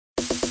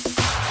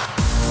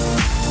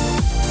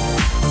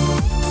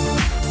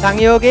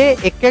සංයෝගයේ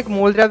එක්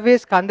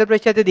මූලද්‍රව්‍යයේ ස්කන්ධ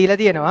ප්‍රතිශතය දීලා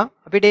තියෙනවා.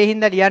 අපිට ඒ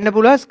හින්දා ලියන්න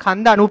පුළුවන්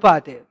ස්කන්ධ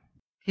අනුපාතය.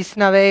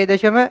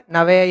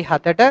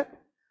 39.97ට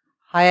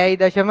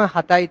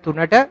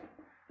 6.73ට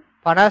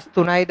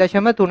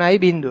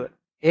 53.3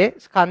 ඒ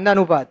ස්කන්ධ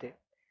අනුපාතය.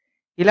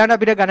 ඊළඟ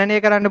අපිට ගණනය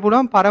කරන්න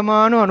පුළුවන්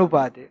පරමාණු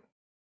අනුපාතය.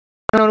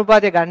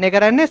 අනුපාතය ගණනය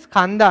කරන්නේ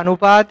ස්කන්ධ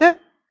අනුපාත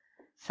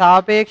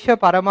සාපේක්ෂ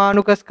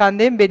පරමාණුක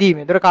ස්කන්ධයෙන් බෙදීම.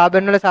 ඒතර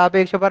කාබන් වල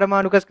සාපේක්ෂ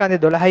පරමාණුක ස්කන්ධය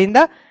 12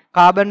 ඉඳලා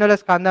කාබන් වල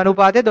ස්කන්ධ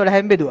අනුපාතය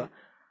 12න් බෙදුවා.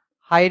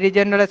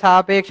 හයිඩ්‍රජන් වල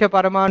සාපේක්ෂ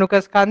පරමාණුක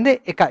ස්කන්ධය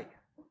 1යි.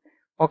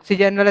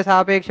 ඔක්සිජන් වල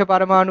සාපේක්ෂ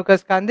පරමාණුක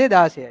ස්කන්ධය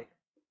 16යි.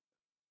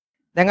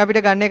 දැන්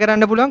අපිට ගණනය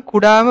කරන්න පුළුවන්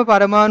කුඩාම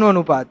පරමාණු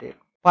අනුපාතය.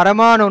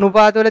 පරමාණු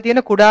අනුපාත වල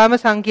තියෙන කුඩාම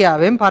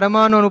සංඛ්‍යාවෙන්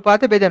පරමාණු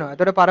අනුපාත බෙදනවා.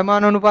 ඒතකොට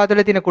පරමාණු අනුපාත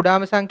වල තියෙන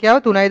කුඩාම සංඛ්‍යාව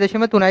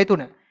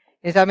 3.33. ඒ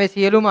නිසා මේ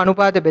සියලුම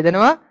අනුපාත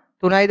බෙදනවා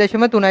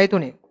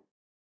 3.33.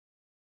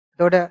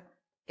 එතකොට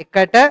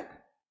 1ට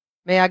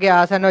මෙයාගේ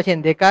ආසන්න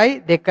වශයෙන් 2යි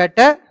 2ට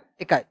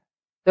 1යි.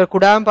 එතකොට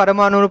කුඩාම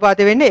පරමාණු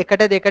අනුපාතය වෙන්නේ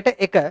 1ට 2ට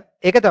 1.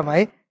 ඒක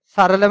තමයි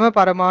සරලම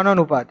පරමාණු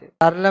අනුපාතය.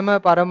 සරලම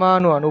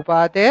පරමාණු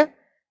අනුපාතය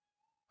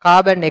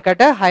කාබන්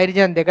 1ට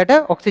හයිඩ්‍රජන් 2ට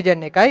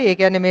ඔක්සිජන් 1යි. ඒ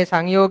කියන්නේ මේ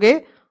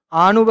සංයෝගයේ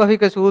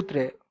ආනුභවික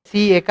සූත්‍රය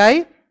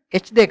C1යි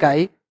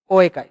H2යි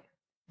O1යි.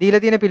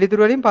 දීලා තියෙන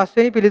පිළිතුරු වලින්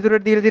පස්වෙනි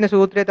පිළිතුරට දීලා තියෙන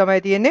සූත්‍රය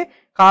තමයි තියෙන්නේ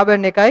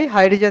කාබන් 1යි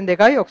හයිඩ්‍රජන්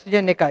 2යි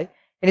ඔක්සිජන් 1යි.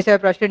 ඒ නිසා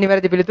ප්‍රශ්නේ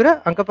නිවැරදි පිළිතුර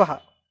අංක 5.